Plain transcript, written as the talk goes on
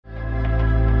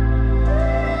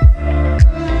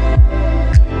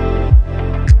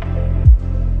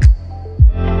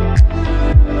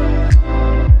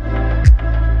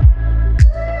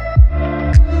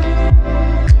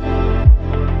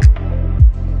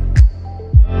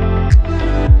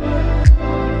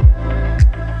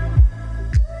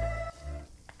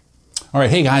All right,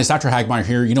 hey guys, Dr. Hagmeyer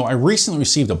here. I recently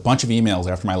received a bunch of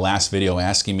emails after my last video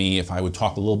asking me if I would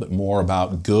talk a little bit more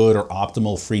about good or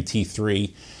optimal free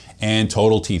T3 and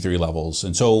total T3 levels.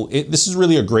 And so this is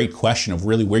really a great question of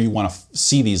really where you want to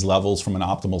see these levels from an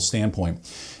optimal standpoint.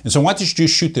 And so I want to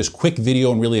just shoot this quick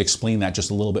video and really explain that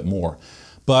just a little bit more.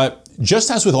 But just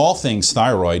as with all things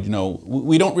thyroid,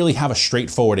 we don't really have a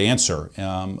straightforward answer.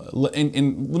 And let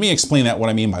me explain what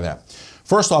I mean by that.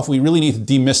 First off, we really need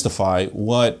to demystify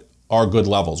what are good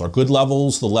levels. Are good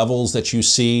levels the levels that you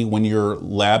see when your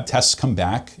lab tests come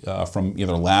back from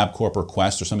either LabCorp or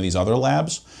Quest or some of these other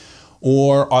labs?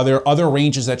 Or are there other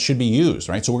ranges that should be used,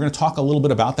 right? So we're going to talk a little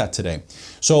bit about that today.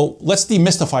 So let's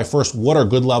demystify first what are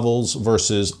good levels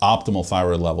versus optimal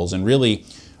thyroid levels, and really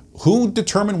who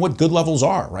determine what good levels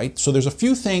are, right? So there's a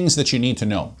few things that you need to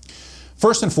know.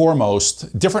 First and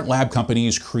foremost, different lab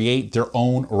companies create their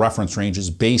own reference ranges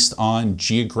based on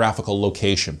geographical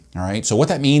location, all right? So what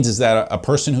that means is that a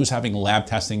person who's having lab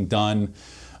testing done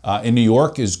in New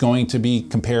York is going to be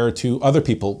compared to other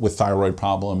people with thyroid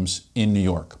problems in New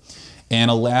York. And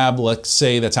a lab, let's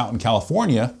say, that's out in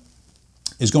California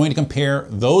is going to compare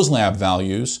those lab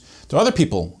values to other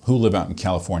people who live out in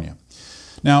California.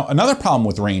 Now, another problem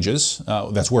with ranges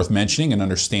that's worth mentioning and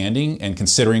understanding and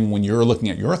considering when you're looking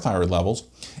at your thyroid levels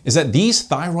is that these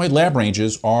thyroid lab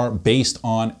ranges are based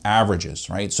on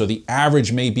averages, right? So the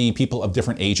average may be people of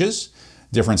different ages,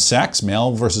 different sex,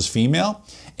 male versus female,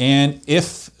 and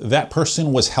if that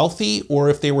person was healthy or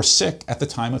if they were sick at the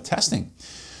time of testing.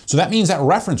 So that means that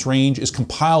reference range is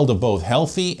compiled of both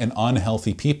healthy and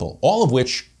unhealthy people, all of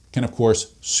which can, of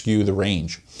course, skew the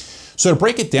range. So to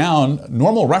break it down,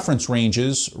 normal reference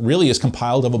ranges really is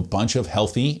compiled of a bunch of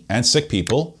healthy and sick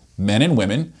people, men and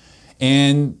women,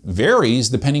 and varies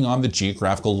depending on the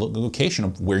geographical location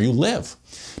of where you live.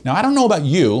 Now, I don't know about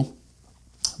you,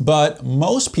 but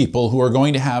most people who are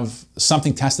going to have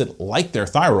something tested like their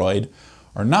thyroid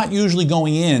are not usually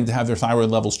going in to have their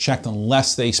thyroid levels checked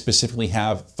unless they specifically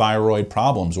have thyroid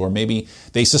problems, or maybe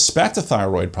they suspect a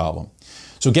thyroid problem.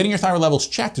 So getting your thyroid levels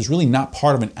checked is really not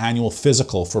part of an annual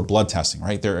physical for blood testing,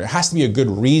 right? There has to be a good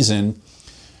reason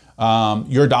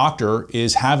your doctor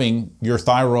is having your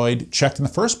thyroid checked in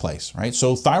the first place, right?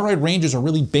 So thyroid ranges are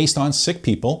really based on sick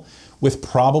people with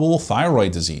probable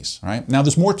thyroid disease, right? Now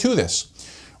there's more to this.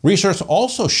 Research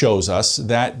also shows us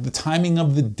that the timing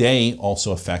of the day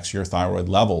also affects your thyroid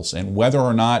levels and whether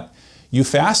or not you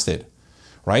fasted.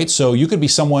 Right? So you could be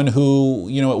someone who,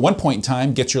 at one point in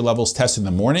time gets your levels tested in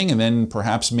the morning, and then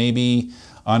perhaps maybe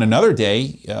on another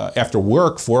day after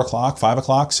work, 4 o'clock, 5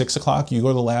 o'clock, 6 o'clock, you go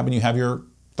to the lab and you have your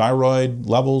thyroid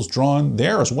levels drawn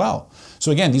there as well.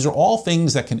 So again, these are all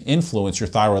things that can influence your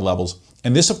thyroid levels.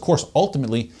 And this, of course,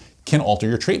 ultimately can alter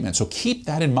your treatment. So keep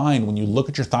that in mind when you look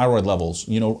at your thyroid levels.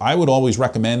 I would always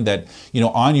recommend that,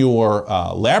 on your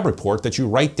lab report that you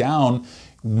write down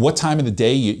what time of the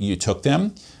day you took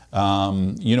them,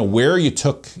 where you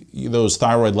took those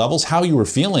thyroid levels, how you were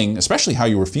feeling, especially how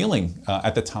you were feeling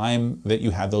at the time that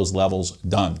you had those levels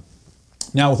done.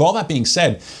 Now, with all that being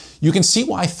said, you can see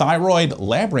why thyroid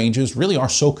lab ranges really are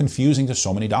so confusing to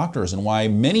so many doctors and why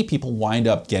many people wind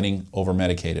up getting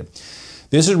over-medicated.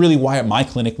 This is really why at my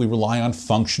clinic we rely on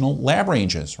functional lab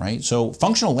ranges, right? So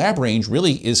functional lab range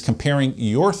really is comparing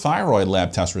your thyroid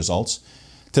lab test results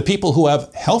to people who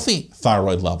have healthy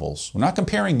thyroid levels. We're not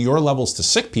comparing your levels to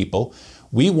sick people.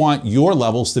 We want your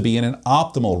levels to be in an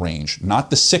optimal range, not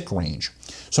the sick range.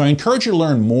 So I encourage you to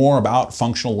learn more about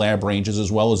functional lab ranges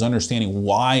as well as understanding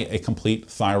why a complete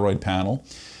thyroid panel,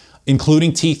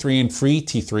 including T3 and free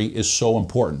T3, is so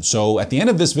important. So at the end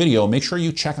of this video, make sure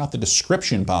you check out the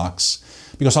description box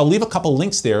because I'll leave a couple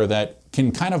links there that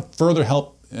can kind of further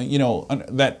help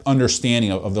that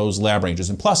understanding of those lab ranges.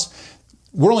 And plus,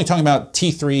 we're only talking about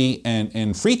T3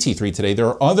 and free T3 today. There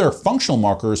are other functional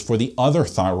markers for the other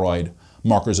thyroid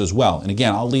markers as well. And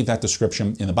again, I'll leave that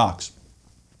description in the box.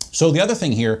 So the other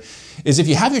thing here is if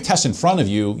you have your test in front of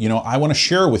you, I want to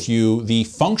share with you the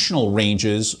functional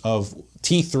ranges of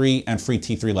T3 and free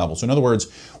T3 levels. So in other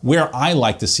words, where I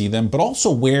like to see them, but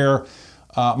also where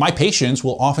my patients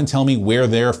will often tell me where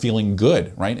they're feeling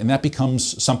good, right? And that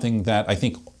becomes something that I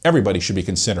think everybody should be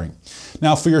considering.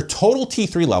 Now, for your total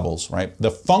T3 levels, right, the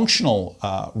functional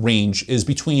range is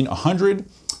between 100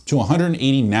 to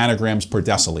 180 nanograms per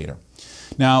deciliter.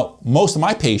 Now, most of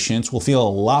my patients will feel a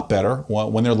lot better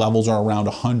when their levels are around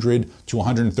 100 to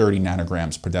 130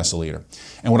 nanograms per deciliter.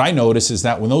 And what I notice is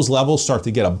that when those levels start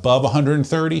to get above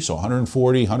 130, so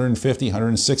 140, 150,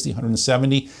 160,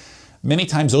 170, many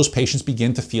times those patients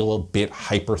begin to feel a bit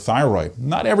hyperthyroid.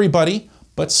 Not everybody,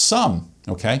 but some,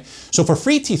 okay? So for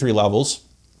free T3 levels,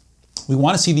 we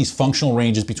want to see these functional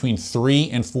ranges between 3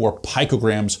 and 4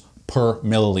 picograms per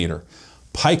milliliter.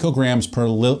 Picograms per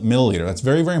milliliter. That's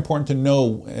very, very important to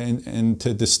know and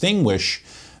to distinguish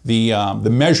the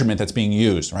measurement that's being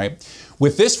used, right?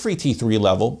 With this free T3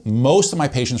 level, most of my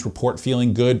patients report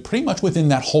feeling good pretty much within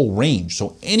that whole range.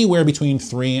 So anywhere between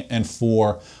 3 and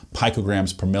 4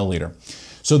 picograms per milliliter.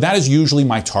 So that is usually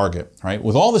my target, right?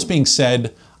 With all this being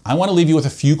said, I want to leave you with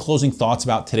a few closing thoughts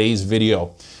about today's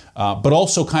video, but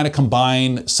also kind of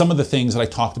combine some of the things that I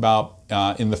talked about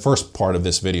in the first part of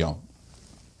this video.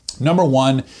 Number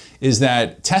one is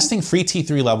that testing free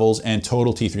T3 levels and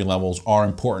total T3 levels are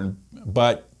important,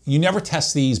 but you never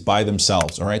test these by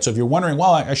themselves, all right? So if you're wondering,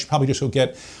 well, I should probably just go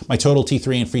get my total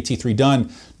T3 and free T3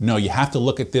 done, no, you have to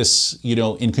look at this,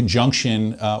 in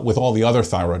conjunction with all the other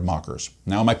thyroid markers.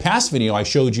 Now, in my past video, I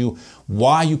showed you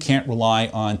why you can't rely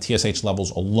on TSH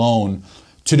levels alone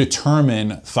to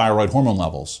determine thyroid hormone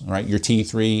levels, right? Your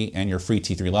T3 and your free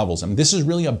T3 levels. And this is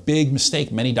really a big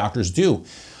mistake many doctors do.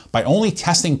 By only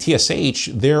testing TSH,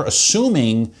 they're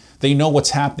assuming they know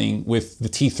what's happening with the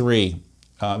T3,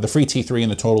 the free T3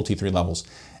 and the total T3 levels.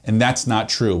 And that's not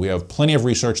true. We have plenty of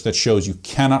research that shows you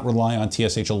cannot rely on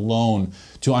TSH alone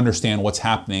to understand what's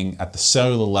happening at the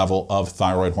cellular level of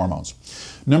thyroid hormones.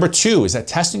 Number two is that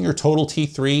testing your total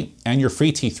T3 and your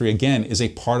free T3, again, is a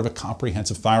part of a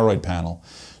comprehensive thyroid panel.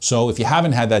 So if you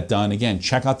haven't had that done, again,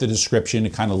 check out the description.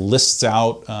 It kind of lists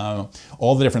out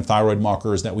all the different thyroid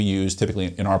markers that we use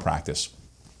typically in our practice.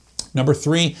 Number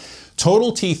three,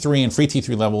 total T3 and free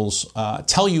T3 levels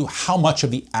tell you how much of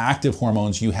the active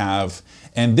hormones you have,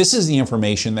 and this is the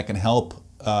information that can help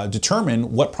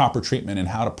determine what proper treatment and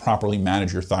how to properly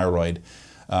manage your thyroid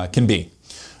can be.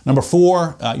 Number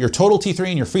four, your total T3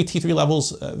 and your free T3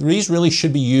 levels, these really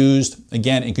should be used,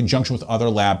 again, in conjunction with other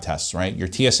lab tests, right? Your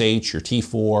TSH, your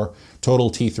T4,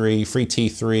 total T3, free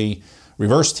T3,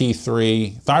 reverse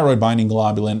T3, thyroid binding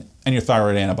globulin, and your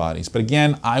thyroid antibodies. But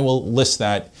again, I will list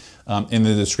that in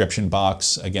the description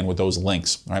box, again, with those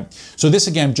links, right? So this,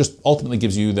 again, just ultimately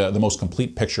gives you the most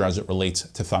complete picture as it relates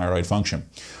to thyroid function.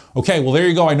 Okay, well, there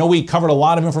you go. I know we covered a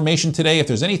lot of information today. If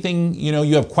there's anything,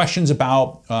 you have questions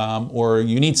about or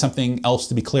you need something else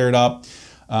to be cleared up,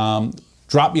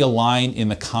 drop me a line in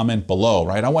the comment below,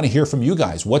 right? I want to hear from you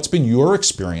guys. What's been your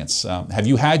experience? Have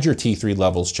you had your T3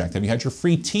 levels checked? Have you had your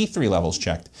free T3 levels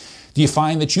checked? Do you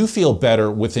find that you feel better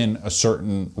within a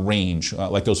certain range,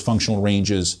 like those functional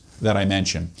ranges that I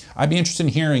mentioned? I'd be interested in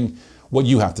hearing what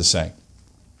you have to say.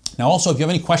 Now also, if you have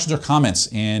any questions or comments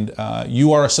and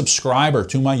you are a subscriber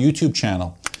to my YouTube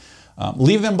channel,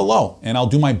 leave them below and I'll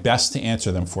do my best to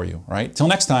answer them for you, right? Till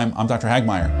next time, I'm Dr.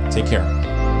 Hagmeyer. Take care.